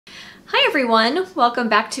Hi everyone, welcome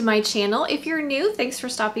back to my channel. If you're new, thanks for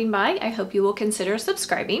stopping by. I hope you will consider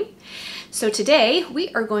subscribing. So today we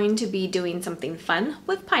are going to be doing something fun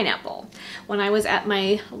with pineapple. When I was at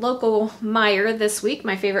my local Meijer this week,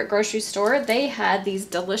 my favorite grocery store, they had these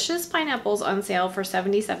delicious pineapples on sale for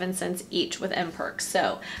 77 cents each with M perks.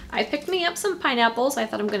 So I picked me up some pineapples. I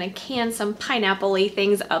thought I'm gonna can some pineapple-y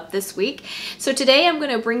things up this week. So today I'm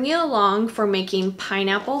gonna bring you along for making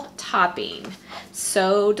pineapple topping.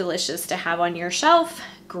 So delicious to have on your shelf,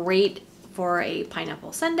 great for a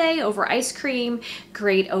pineapple sundae over ice cream,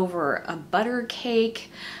 great over a butter cake,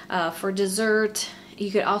 for dessert.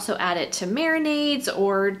 You could also add it to marinades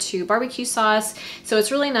or to barbecue sauce. So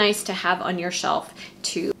it's really nice to have on your shelf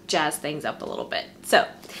to jazz things up a little bit. So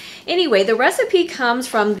anyway, the recipe comes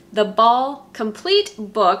from the Ball Complete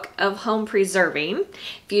Book of Home Preserving.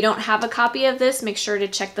 If you don't have a copy of this, make sure to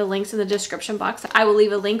check the links in the description box. I will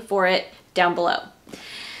leave a link for it down below.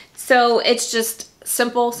 So it's just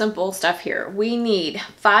simple stuff here. We need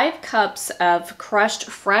 5 cups of crushed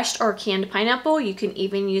fresh or canned pineapple. You can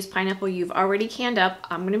even use pineapple you've already canned up.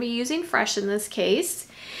 I'm going to be using fresh in this case.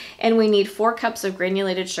 And we need 4 cups of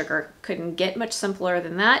granulated sugar. Couldn't get much simpler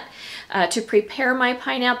than that. To prepare my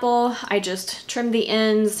pineapple, I just trimmed the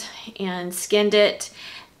ends and skinned it.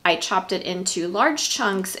 I chopped it into large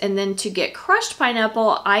chunks, and then to get crushed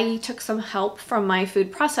pineapple, I took some help from my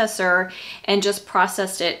food processor and just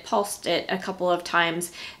processed it, pulsed it a couple of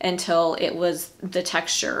times until it was the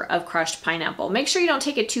texture of crushed pineapple. Make sure you don't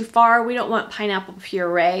take it too far. We don't want pineapple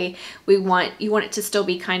puree. You want it to still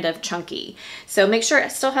be kind of chunky. So make sure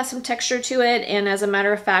it still has some texture to it. And as a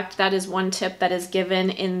matter of fact, that is one tip that is given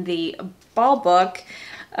in the Ball book.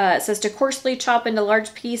 It says to coarsely chop into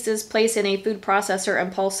large pieces, place in a food processor,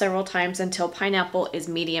 and pulse several times until pineapple is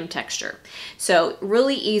medium texture. So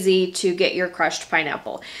really easy to get your crushed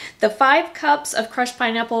pineapple. The 5 cups of crushed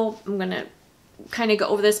pineapple, I'm going to kind of go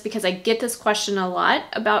over this because I get this question a lot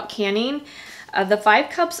about canning. The 5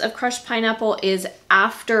 cups of crushed pineapple is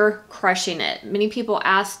after crushing it. Many people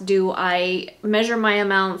ask, do I measure my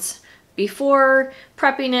amounts before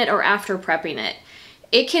prepping it or after prepping it?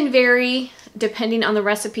 It can vary depending on the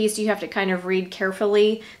recipe, so you have to kind of read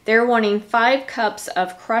carefully. They're wanting 5 cups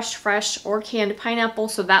of crushed fresh or canned pineapple,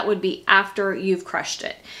 so that would be after you've crushed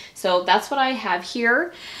it. So that's what I have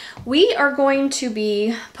here. We are going to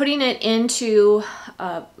be putting it into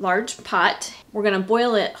a large pot. We're going to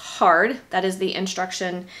boil it hard. That is the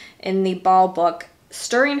instruction in the Ball book.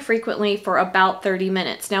 Stirring frequently for about 30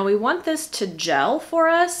 minutes. Now we want this to gel for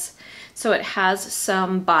us, so it has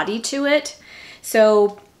some body to it.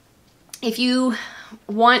 So if you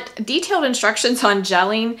want detailed instructions on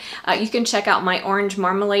gelling, you can check out my orange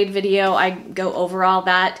marmalade video. I go over all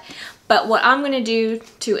that. But what I'm going to do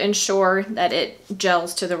to ensure that it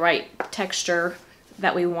gels to the right texture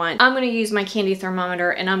that we want, I'm going to use my candy thermometer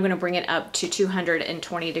and I'm going to bring it up to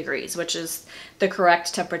 220 degrees, which is the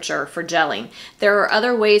correct temperature for gelling. There are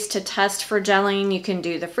other ways to test for gelling. You can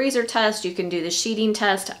do the freezer test, you can do the sheeting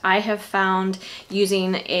test. I have found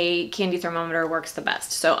using a candy thermometer works the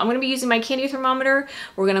best. So I'm going to be using my candy thermometer.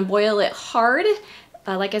 We're going to boil it hard.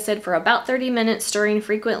 Like I said, for about 30 minutes, stirring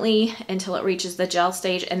frequently until it reaches the gel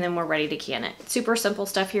stage, and then we're ready to can it. Super simple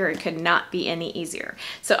stuff here. It could not be any easier.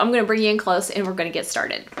 So I'm going to bring you in close and we're going to get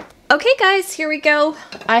started. Okay guys, here we go.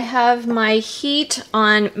 I have my heat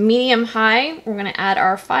on medium high. We're going to add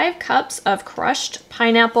our 5 cups of crushed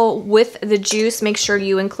pineapple with the juice. Make sure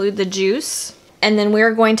you include the juice. And then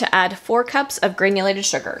we're going to add 4 cups of granulated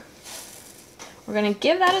sugar. We're going to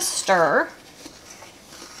give that a stir.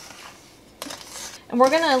 And we're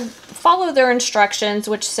going to follow their instructions,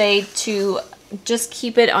 which say to just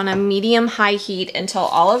keep it on a medium-high heat until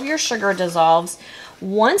all of your sugar dissolves.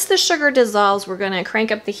 Once the sugar dissolves, we're going to crank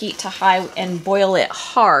up the heat to high and boil it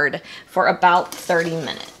hard for about 30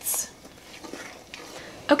 minutes.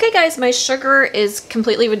 Okay guys, my sugar is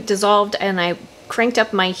completely dissolved and I cranked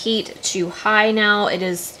up my heat to high now.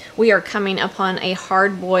 We are coming upon a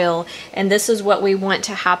hard boil, and this is what we want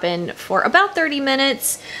to happen for about 30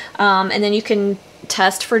 minutes. And then you can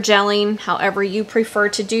test for gelling however you prefer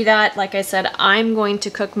to do that. Like I said, I'm going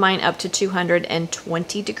to cook mine up to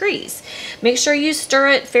 220 degrees. Make sure you stir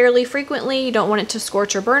it fairly frequently. You don't want it to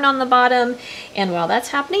scorch or burn on the bottom. And while that's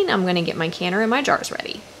happening, I'm going to get my canner and my jars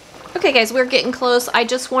ready. Okay guys, we're getting close. I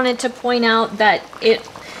just wanted to point out that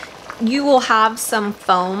you will have some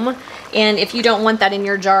foam, and if you don't want that in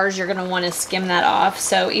your jars, you're going to want to skim that off.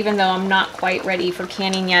 So even though I'm not quite ready for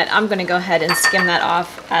canning yet, I'm going to go ahead and skim that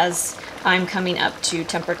off as I'm coming up to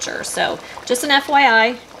temperature. So just an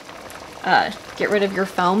FYI, get rid of your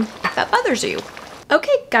foam if that bothers you.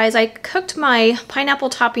 Okay guys, I cooked my pineapple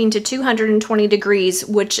topping to 220 degrees,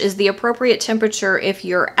 which is the appropriate temperature if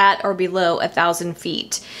you're at or below 1,000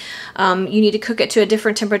 feet. You need to cook it to a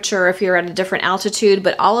different temperature if you're at a different altitude,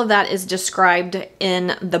 but all of that is described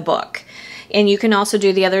in the book. And you can also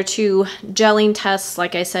do the other two gelling tests,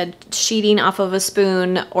 like I said, sheeting off of a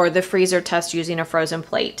spoon, or the freezer test using a frozen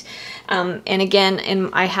plate. And again,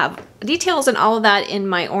 I have details and all of that in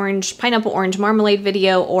my pineapple orange marmalade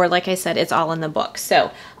video, or like I said, it's all in the book.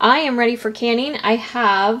 So I am ready for canning. I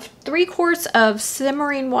have 3 quarts of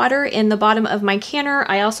simmering water in the bottom of my canner.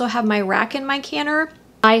 I also have my rack in my canner.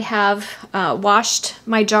 I have washed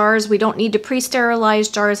my jars. We don't need to pre-sterilize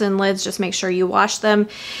jars and lids. Just make sure you wash them.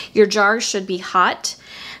 Your jars should be hot.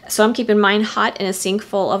 So I'm keeping mine hot in a sink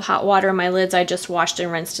full of hot water. My lids I just washed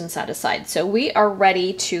and rinsed and set aside. So we are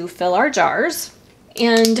ready to fill our jars.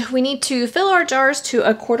 And we need to fill our jars to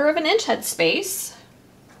 1/4 inch headspace.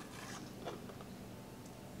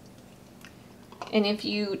 And if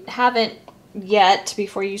you haven't yet,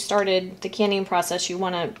 before you started the canning process, you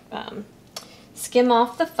want to skim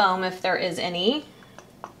off the foam if there is any.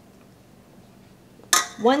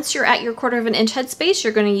 Once you're at your 1/4 inch headspace,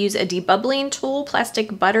 you're going to use a debubbling tool,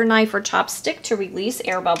 plastic butter knife, or chopstick to release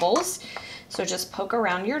air bubbles. So just poke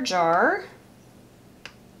around your jar.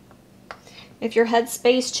 If your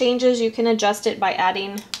headspace changes, you can adjust it by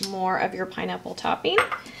adding more of your pineapple topping.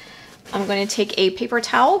 I'm going to take a paper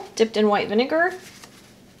towel dipped in white vinegar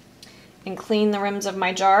and clean the rims of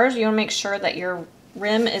my jars. You want to make sure that your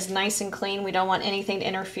rim is nice and clean. We don't want anything to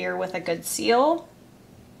interfere with a good seal.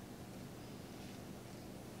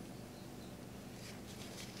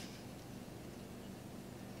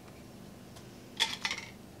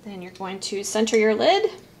 Then you're going to center your lid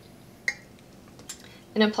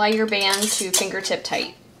and apply your band to fingertip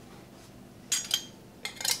tight.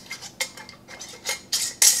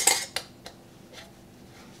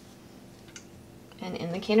 And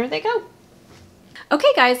in the canner they go.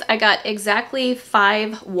 Okay guys, I got exactly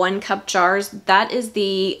 5 1-cup jars. That is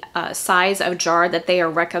the size of jar that they are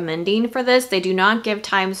recommending for this. They do not give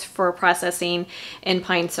times for processing in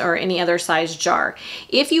pints or any other size jar.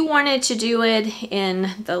 If you wanted to do it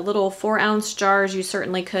in the little 4-ounce jars, you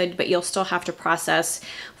certainly could, but you'll still have to process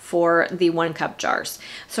for the 1-cup jars.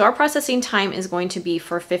 So our processing time is going to be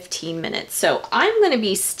for 15 minutes. So I'm going to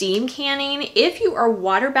be steam canning. If you are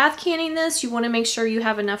water bath canning this, you want to make sure you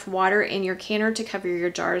have enough water in your canner to cover your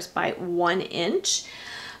jars by 1 inch.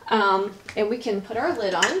 And we can put our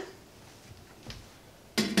lid on.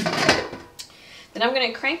 Then I'm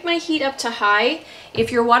going to crank my heat up to high.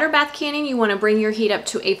 If you're water bath canning, you want to bring your heat up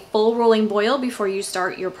to a full rolling boil before you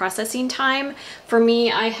start your processing time. For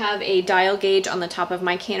me, I have a dial gauge on the top of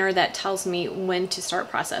my canner that tells me when to start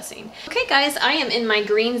processing. Okay guys, I am in my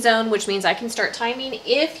green zone, which means I can start timing.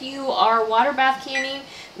 If you are water bath canning,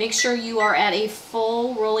 make sure you are at a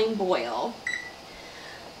full rolling boil.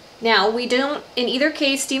 Now, we don't, in either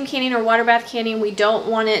case, steam canning or water bath canning, we don't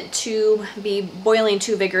want it to be boiling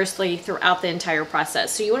too vigorously throughout the entire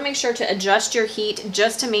process. So you want to make sure to adjust your heat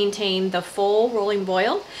just to maintain the full rolling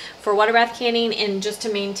boil for water bath canning, and just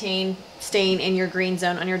to maintain staying in your green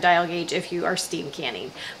zone on your dial gauge if you are steam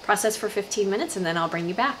canning. Process for 15 minutes and then I'll bring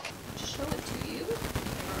you back. Show it to you.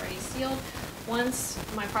 They're already sealed. Once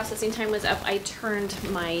my processing time was up, I turned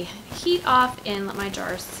my heat off and let my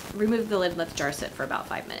jars, remove the lid, let the jar sit for about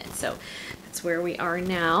 5 minutes. So that's where we are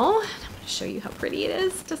now. I'm going to show you how pretty it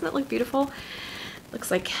is. Doesn't it look beautiful?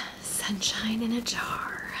 Looks like sunshine in a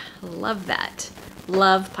jar. Love that.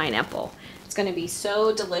 Love pineapple. It's going to be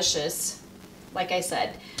so delicious, like I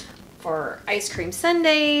said, for ice cream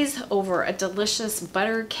sundaes, over a delicious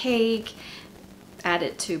butter cake, add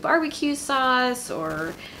it to barbecue sauce,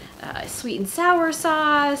 or sweet and sour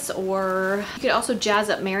sauce, or you could also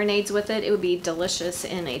jazz up marinades with it. It would be delicious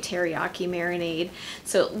in a teriyaki marinade.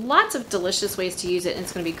 So lots of delicious ways to use it, and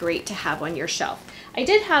it's going to be great to have on your shelf. I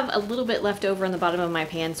did have a little bit left over in the bottom of my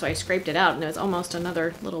pan, so I scraped it out, and it was almost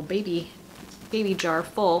another little baby jar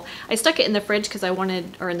full. I stuck it in the fridge because I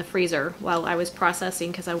wanted, or in the freezer while I was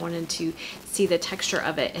processing, because I wanted to see the texture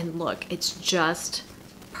of it. And look, it's just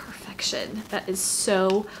perfection. That is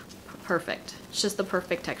so perfect. It's just the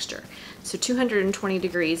perfect texture. So 220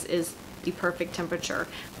 degrees is the perfect temperature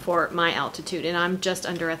for my altitude, and I'm just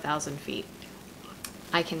under 1,000 feet.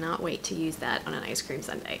 I cannot wait to use that on an ice cream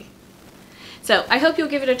sundae. So I hope you'll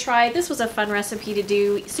give it a try. This was a fun recipe to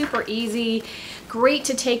do, super easy, great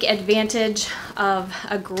to take advantage of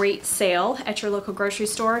a great sale at your local grocery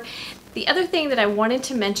store. The other thing that I wanted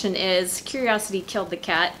to mention is curiosity killed the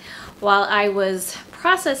cat. While I was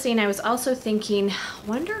processing, I was also thinking,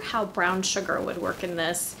 wonder how brown sugar would work in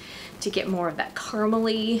this to get more of that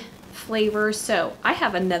caramely flavor. So I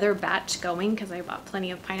have another batch going because I bought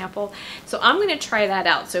plenty of pineapple. So I'm going to try that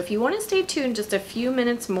out. So if you want to stay tuned just a few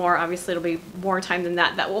minutes more, obviously it'll be more time than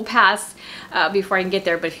that will pass before I can get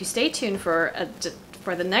there. But if you stay tuned for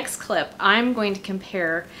the next clip, I'm going to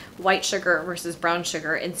compare white sugar versus brown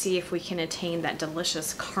sugar and see if we can attain that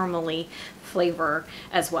delicious caramely flavor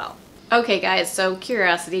as well. Okay guys, so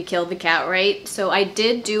curiosity killed the cat, right? So I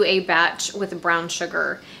did do a batch with brown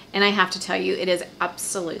sugar, and I have to tell you, it is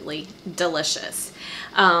absolutely delicious.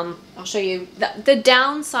 I'll show you. The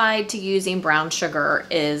downside to using brown sugar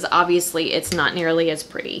is obviously it's not nearly as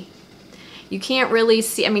pretty. You can't really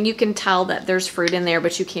see, I mean, you can tell that there's fruit in there,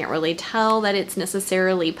 but you can't really tell that it's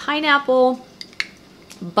necessarily pineapple.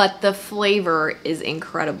 But the flavor is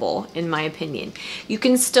incredible, in my opinion. You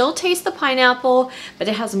can still taste the pineapple, but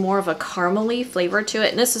it has more of a caramely flavor to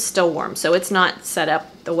it. And this is still warm, so it's not set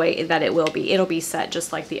up the way that it will be. It'll be set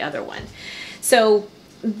just like the other one. So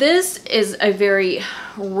this is a very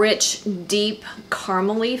rich, deep,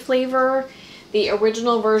 caramely flavor. The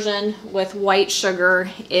original version with white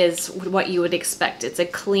sugar is what you would expect. It's a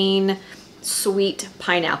clean, sweet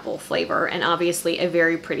pineapple flavor, and obviously a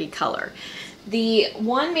very pretty color. The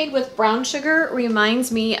one made with brown sugar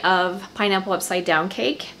reminds me of pineapple upside down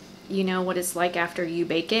cake. You know what it's like after you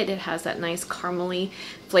bake it. It has that nice caramely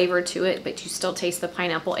flavor to it, but you still taste the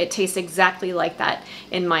pineapple. It tastes exactly like that,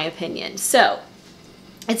 in my opinion. So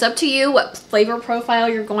it's up to you what flavor profile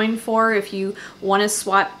you're going for, if you want to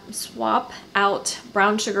swap out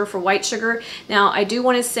brown sugar for white sugar. Now, I do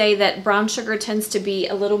want to say that brown sugar tends to be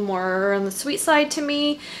a little more on the sweet side to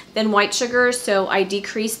me than white sugar, so I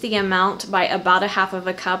decreased the amount by about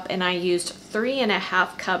 1/2 cup, and I used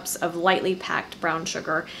 3.5 cups of lightly packed brown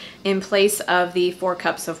sugar in place of the 4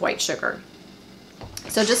 cups of white sugar.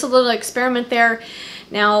 So just a little experiment there.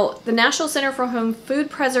 Now, the National Center for Home Food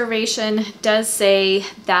Preservation does say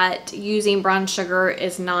that using brown sugar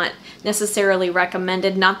is not necessarily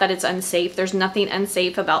recommended. Not that it's unsafe. There's nothing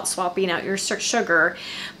unsafe about swapping out your sugar,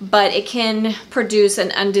 but it can produce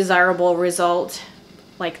an undesirable result,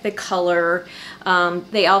 like the color.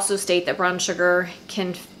 They also state that brown sugar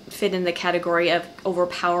can fit in the category of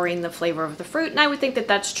overpowering the flavor of the fruit, and I would think that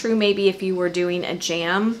that's true maybe if you were doing a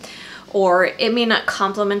jam, or it may not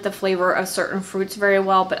complement the flavor of certain fruits very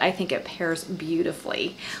well, but I think it pairs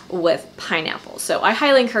beautifully with pineapple. So I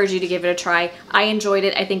highly encourage you to give it a try. I enjoyed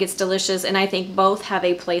it. I think it's delicious, and I think both have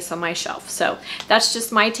a place on my shelf. So that's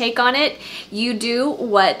just my take on it. You do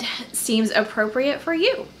what seems appropriate for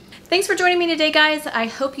you. Thanks for joining me today, guys. I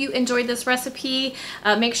hope you enjoyed this recipe.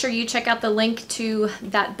 Make sure you check out the link to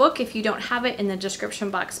that book if you don't have it in the description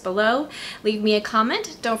box below. Leave me a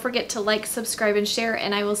comment. Don't forget to like, subscribe, and share,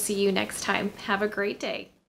 and I will see you next time. Have a great day.